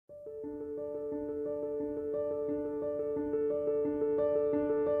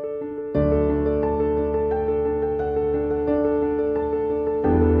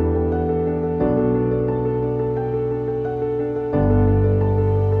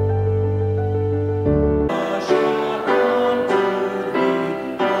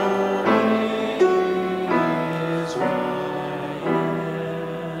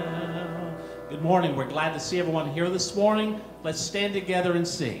glad to see everyone here this morning. Let's stand together and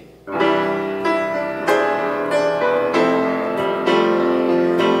sing.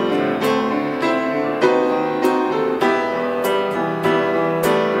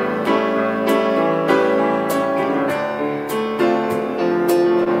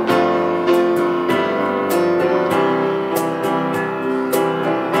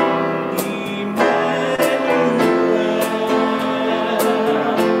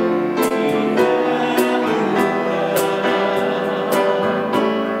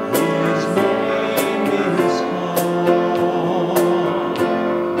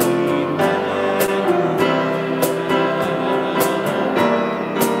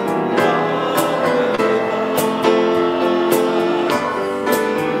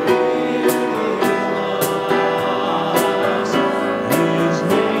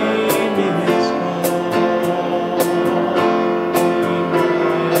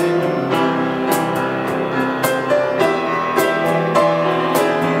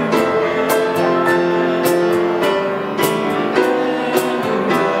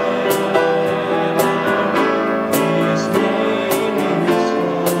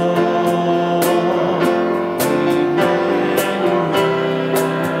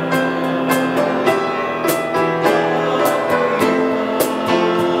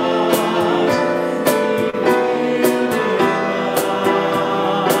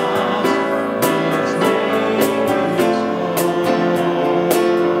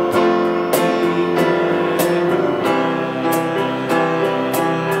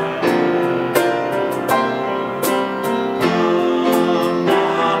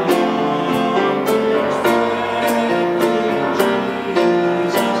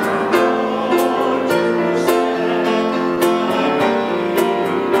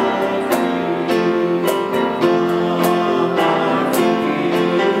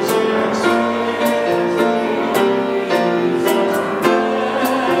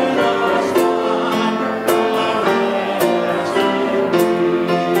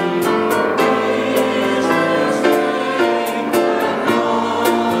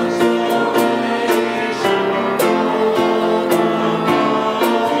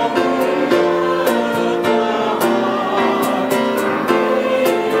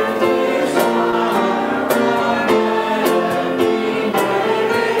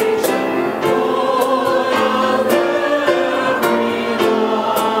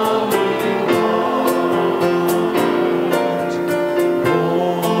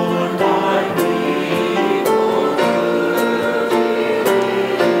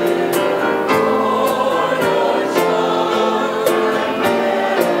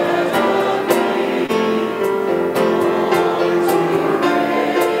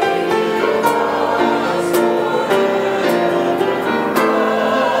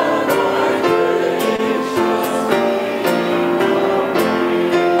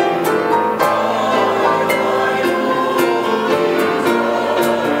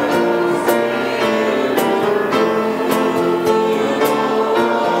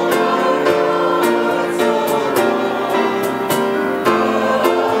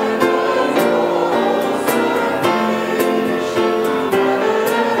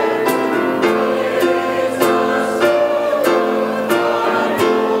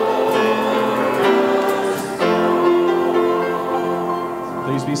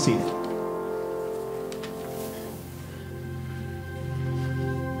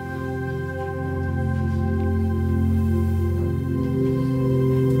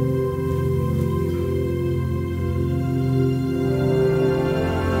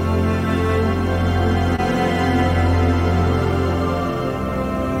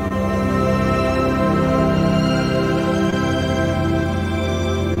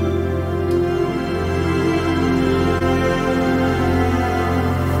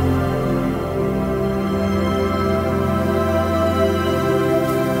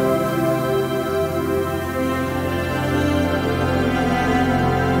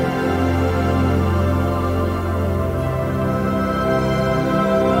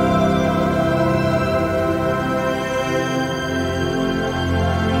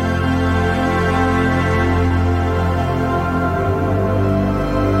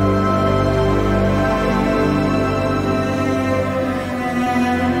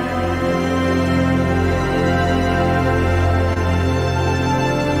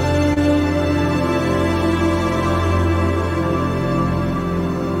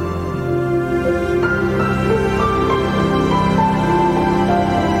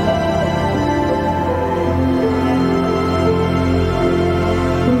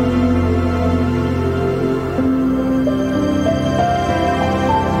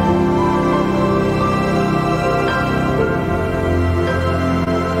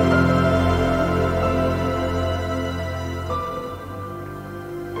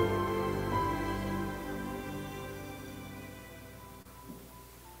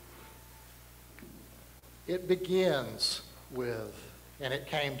 It begins with, and it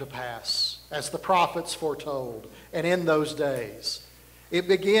came to pass, as the prophets foretold, and in those days. It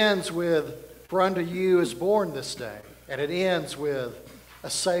begins with, for unto you is born this day, and it ends with a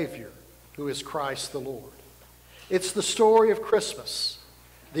Savior who is Christ the Lord. It's the story of Christmas,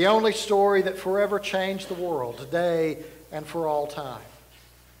 the only story that forever changed the world, today and for all time.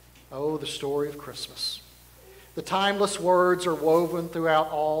 Oh, the story of Christmas. The timeless words are woven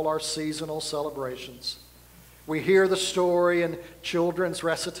throughout all our seasonal celebrations. We hear the story in children's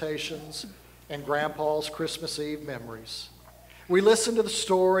recitations and Grandpa's Christmas Eve memories. We listen to the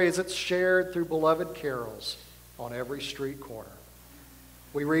story as it's shared through beloved carols on every street corner.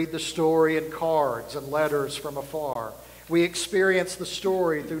 We read the story in cards and letters from afar. We experience the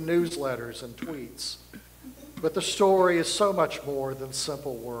story through newsletters and tweets. But the story is so much more than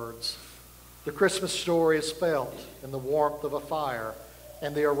simple words. The Christmas story is felt in the warmth of a fire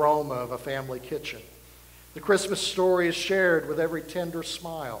and the aroma of a family kitchen. The Christmas story is shared with every tender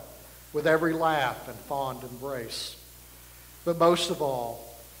smile, with every laugh and fond embrace. But most of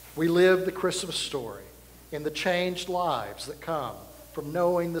all, we live the Christmas story in the changed lives that come from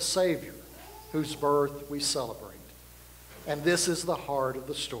knowing the Savior whose birth we celebrate. And this is the heart of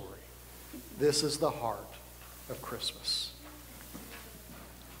the story. This is the heart of Christmas.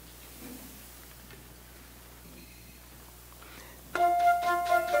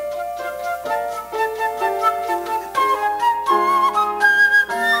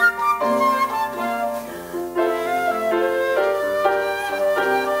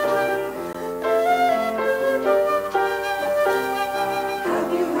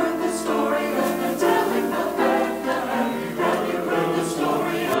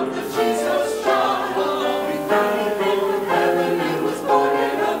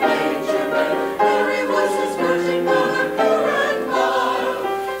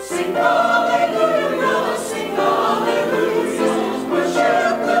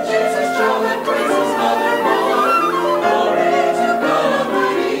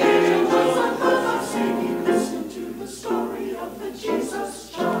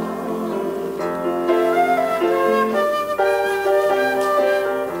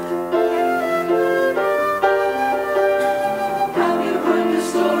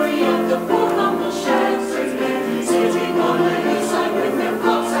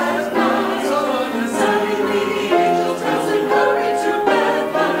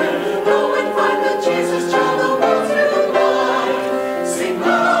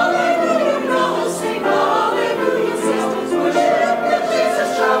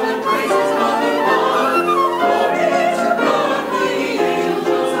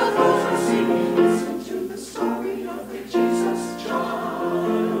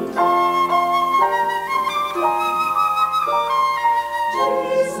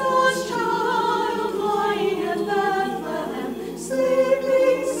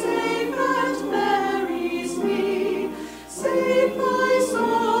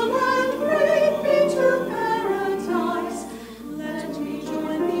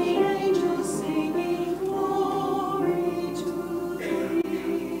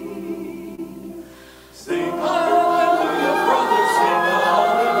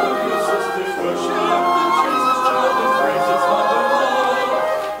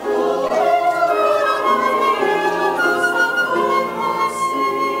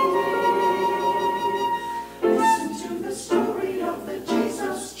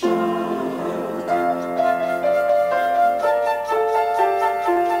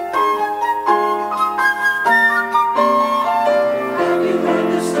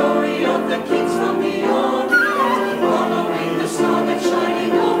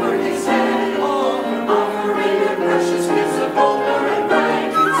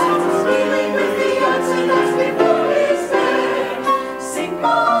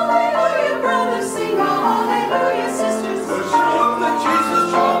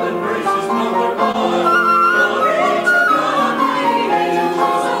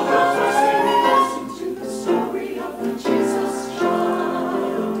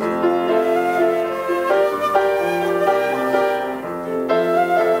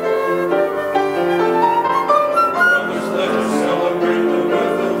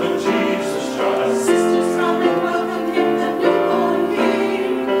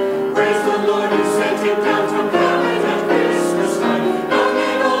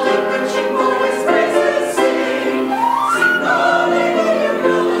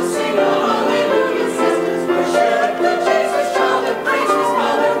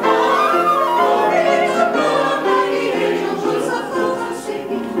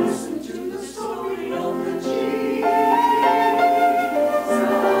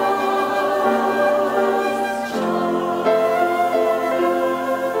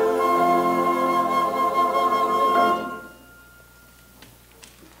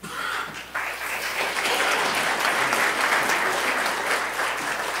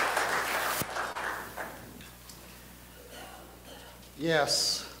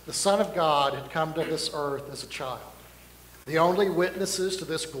 yes, the Son of God had come to this earth as a child. The only witnesses to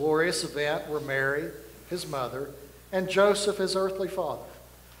this glorious event were Mary, his mother, and Joseph, his earthly father,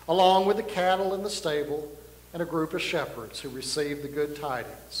 along with the cattle in the stable and a group of shepherds who received the good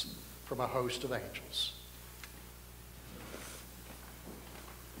tidings from a host of angels.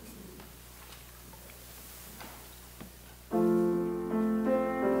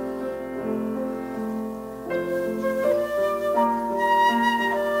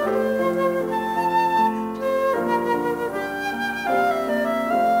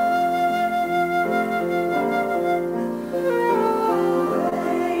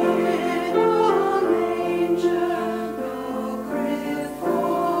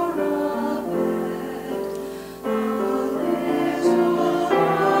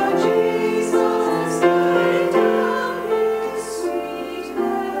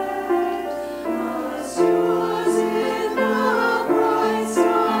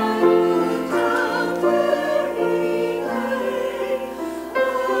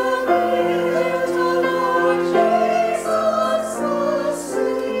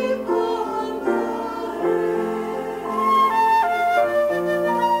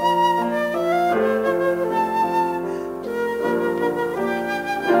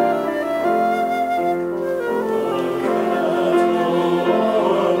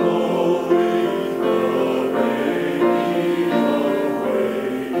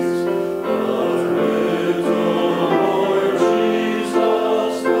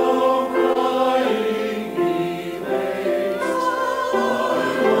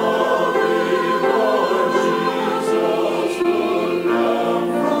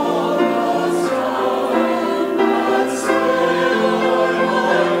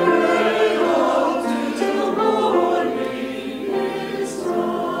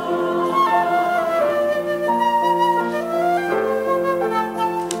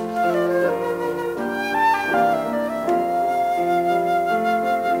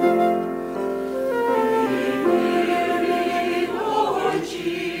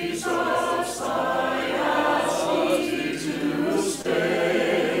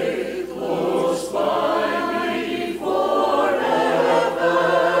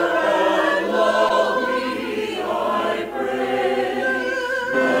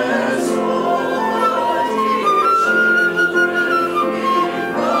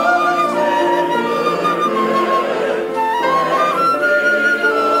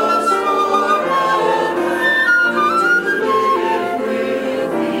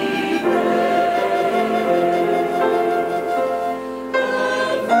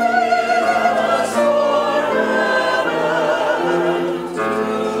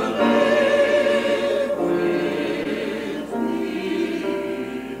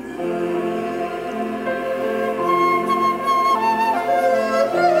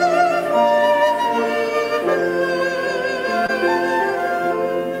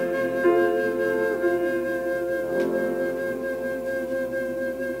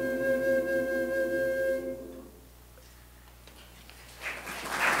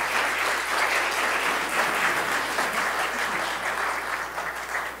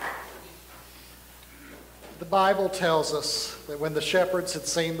 The Bible tells us that when the shepherds had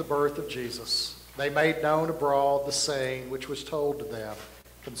seen the birth of Jesus, they made known abroad the saying which was told to them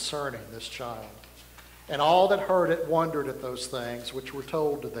concerning this child. And all that heard it wondered at those things which were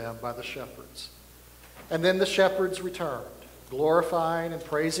told to them by the shepherds. And then the shepherds returned, glorifying and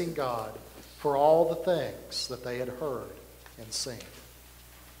praising God for all the things that they had heard and seen.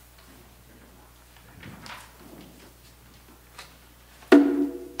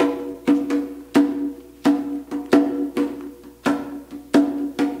 Gloria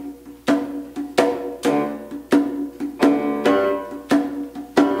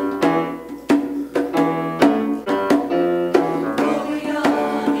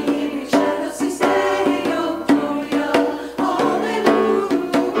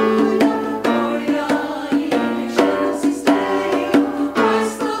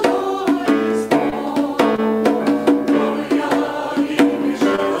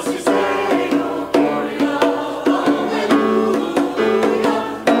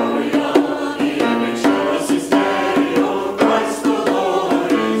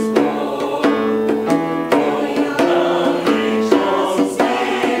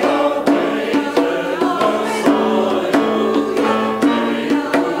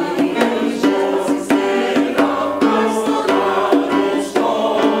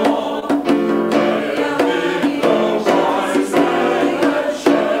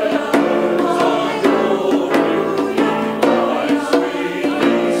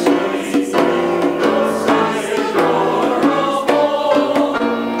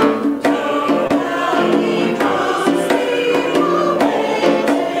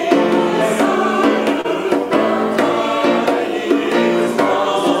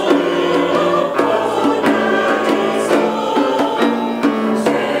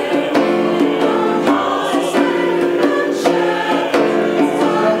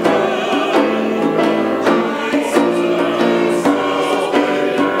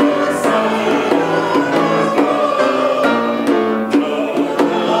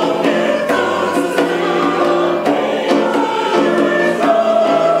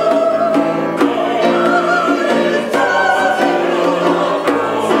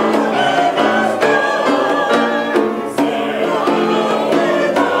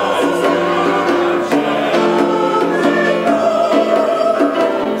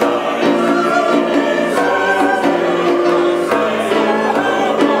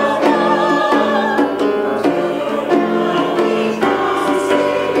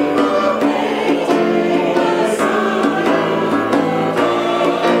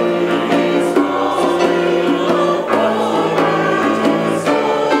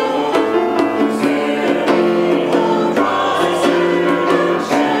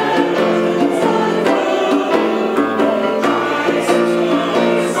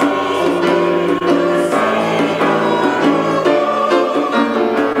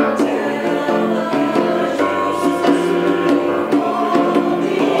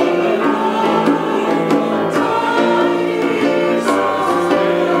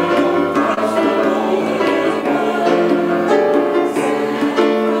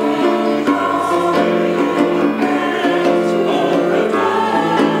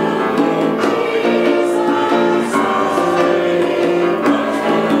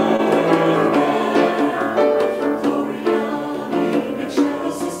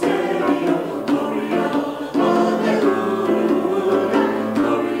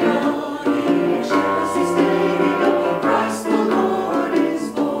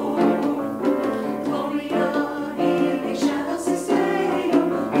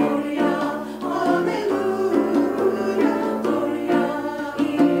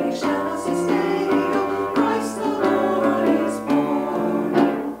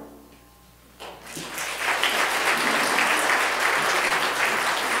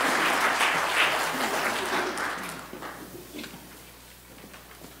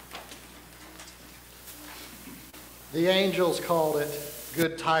The angels called it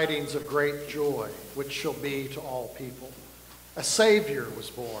good tidings of great joy, which shall be to all people. A Savior was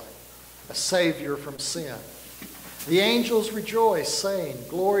born, a Savior from sin. The angels rejoiced, saying,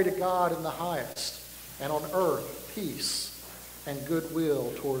 Glory to God in the highest, and on earth peace and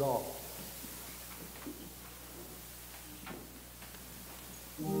goodwill toward all.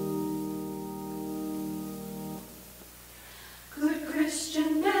 Good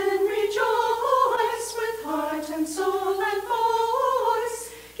Christian men, rejoice with heart and soul and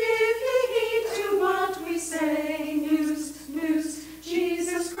voice. Give ye heed to what we say. News, news,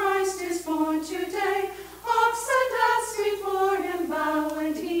 Jesus Christ is born today. Ox and ass before him bow,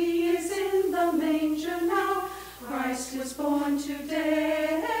 and he is in the manger now. Christ was born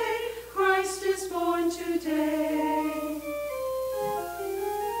today. Christ is born today.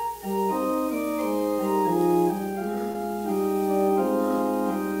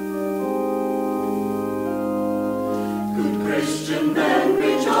 Christian men,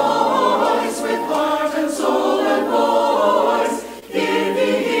 rejoice with heart and soul and voice. Give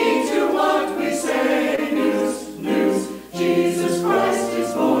ye heed to what we say. News, news, Jesus Christ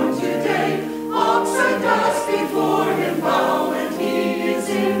is born today. Ox and ass before him bow, and he is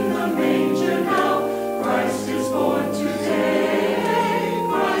in the manger now. Christ is born today.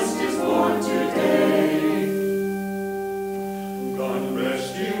 Christ is born today. God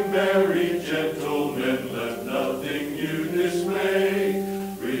rest you, very gentlemen, let nothing you dismay.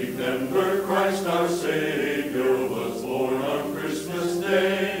 Remember Christ our Savior was born on Christmas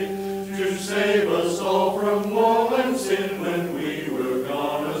Day to save us all from woe and sin when we were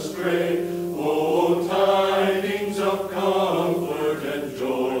gone astray. Oh, tidings of comfort and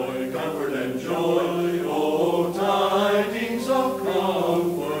joy, comfort and joy. Oh, tidings of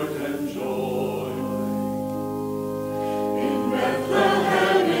comfort and joy. In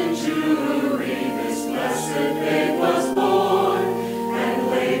Bethlehem, in Jubilee, this blessed babe was born, and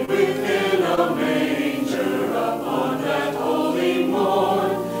laid within a manger upon that holy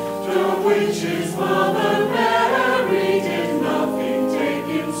morn, to which his mother Mary did nothing take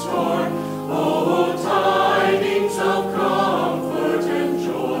in scorn. Oh, tidings of comfort and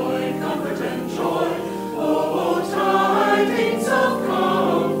joy, comfort and joy. Oh, tidings of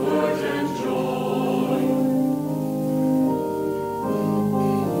comfort and joy.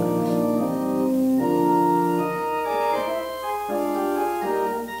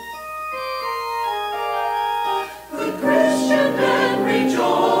 Good Christian men,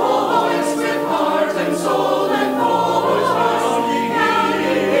 rejoice with heart and soul and voice.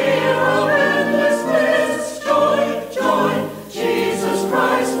 And hear of endless bliss, joy, joy. Jesus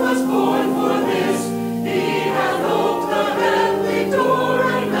Christ was born for this. He hath opened the heavenly door,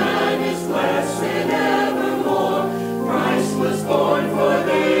 and man is blessed evermore. Christ was born for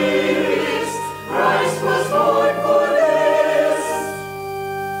this. Christ was born for this.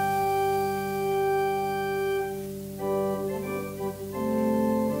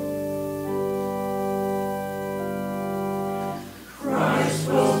 Christ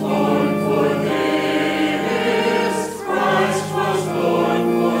was born for this. Christ was born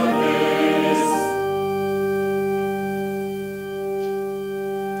for this.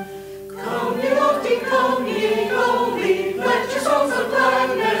 Come ye lofty, come ye lowly, let your songs of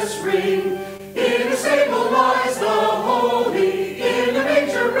gladness ring. In a stable lies the holy, in a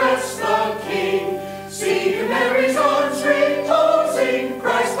manger rests the King. See in Mary's arms reposing,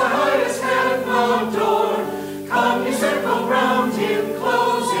 Christ the highest heaven adore. Come ye circle round him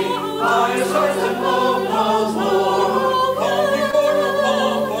closing, by his heart and love the Lord. Come before the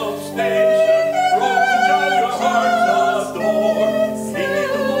pomp of station, brought to tell your hearts adore. He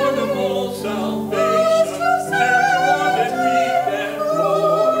the Lord of all salvation, there to want and weep and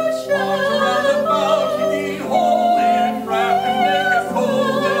roar.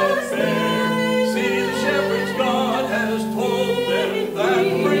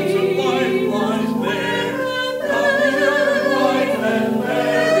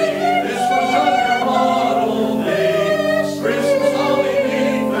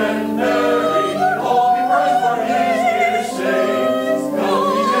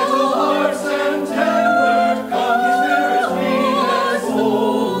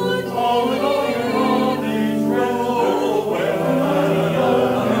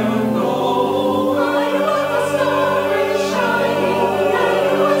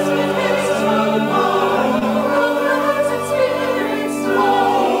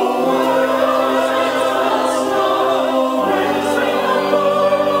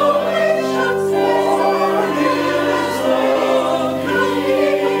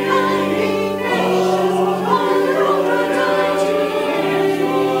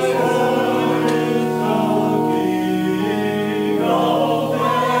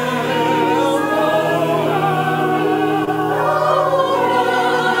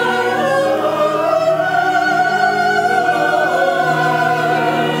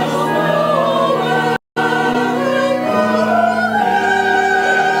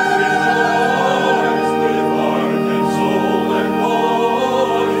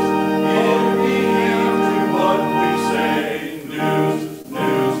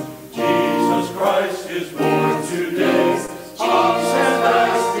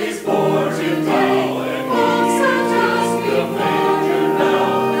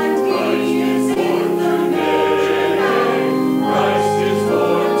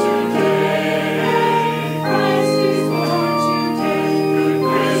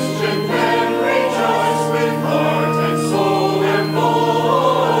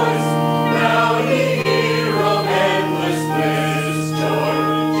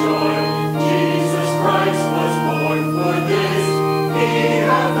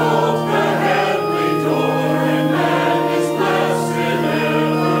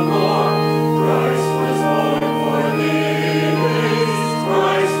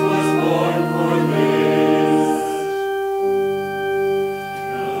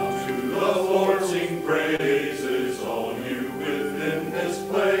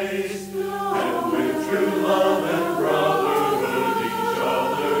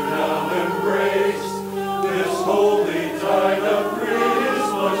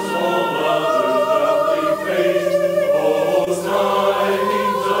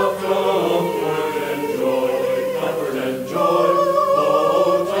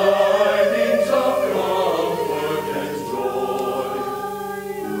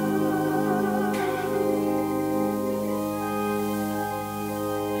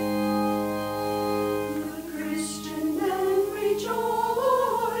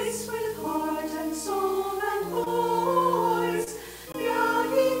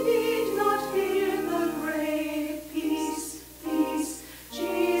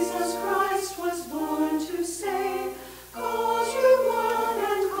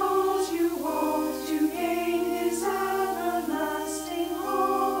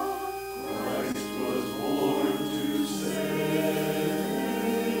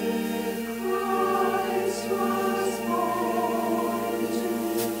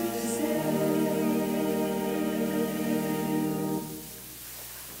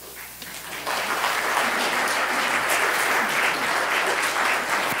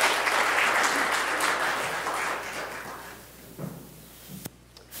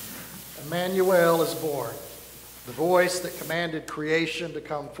 Emmanuel is born. The voice that commanded creation to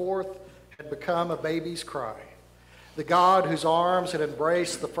come forth had become a baby's cry. The God whose arms had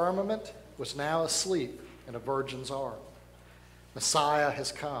embraced the firmament was now asleep in a virgin's arm. Messiah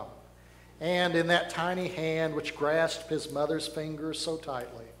has come, and in that tiny hand which grasped his mother's fingers so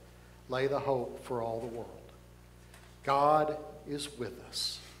tightly lay the hope for all the world. God is with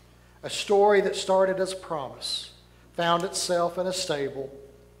us. A story that started as a promise found itself in a stable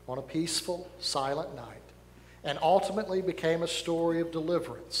on a peaceful, silent night, and ultimately became a story of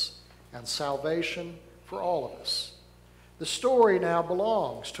deliverance and salvation for all of us. The story now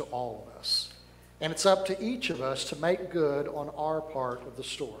belongs to all of us, and it's up to each of us to make good on our part of the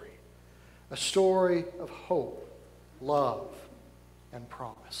story. A story of hope, love, and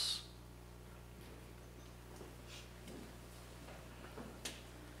promise.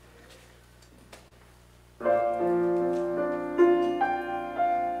 Holy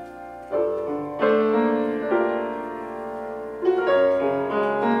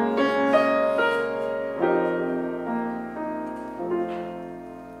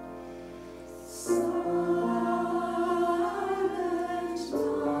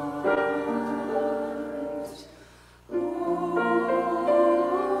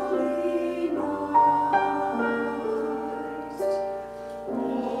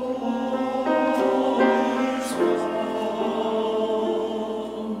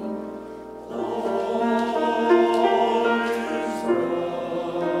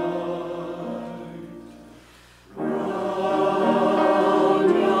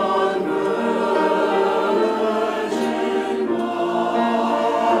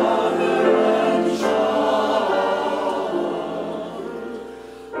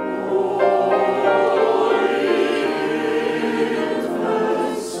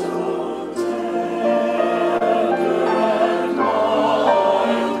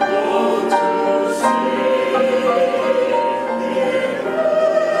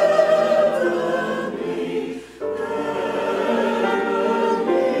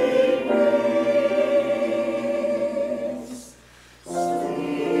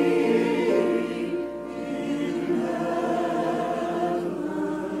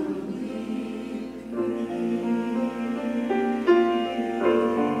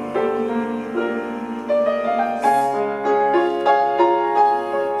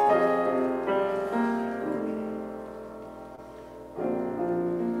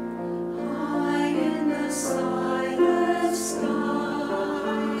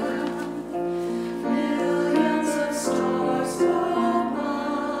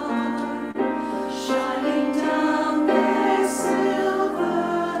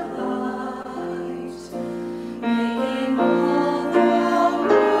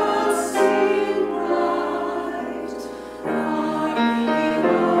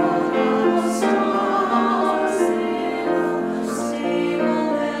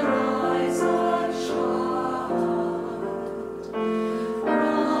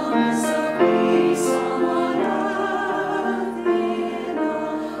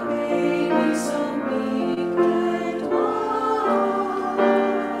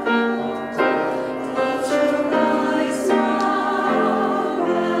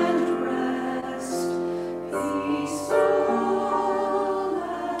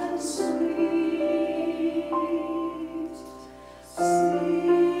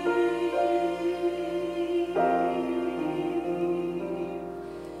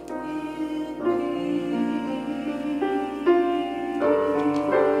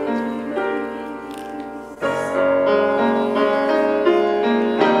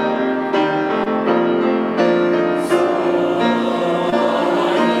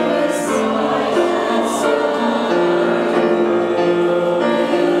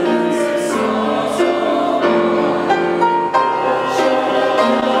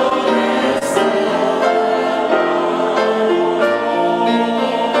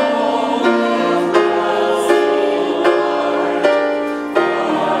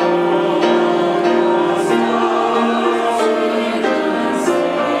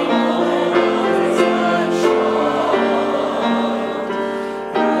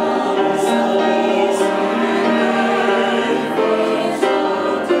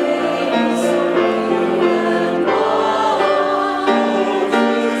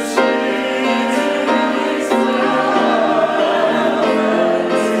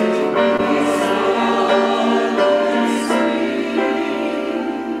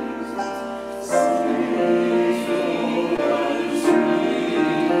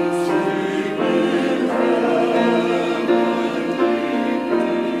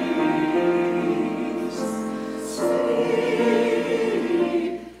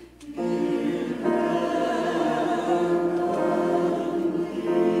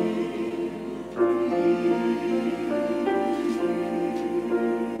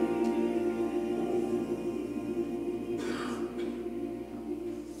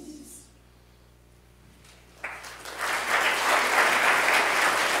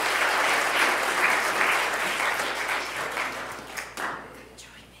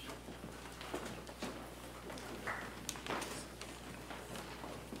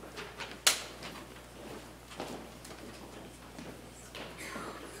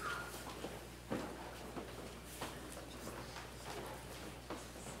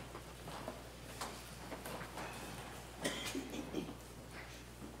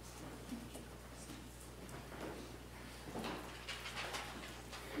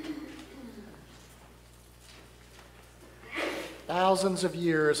Thousands of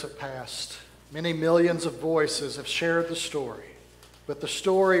years have passed. Many millions of voices have shared the story, but the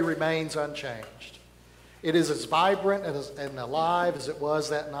story remains unchanged. It is as vibrant and alive as it was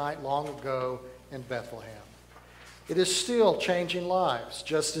that night long ago in Bethlehem. It is still changing lives,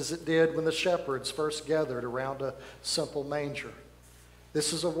 just as it did when the shepherds first gathered around a simple manger.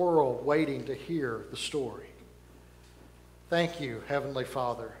 This is a world waiting to hear the story. Thank you, Heavenly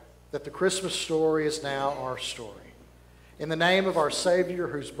Father, that the Christmas story is now our story. In the name of our Savior,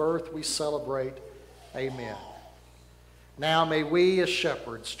 whose birth we celebrate, amen. Now may we as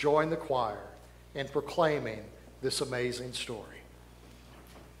shepherds join the choir in proclaiming this amazing story.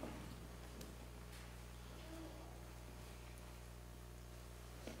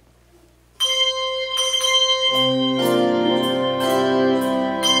 Thank you.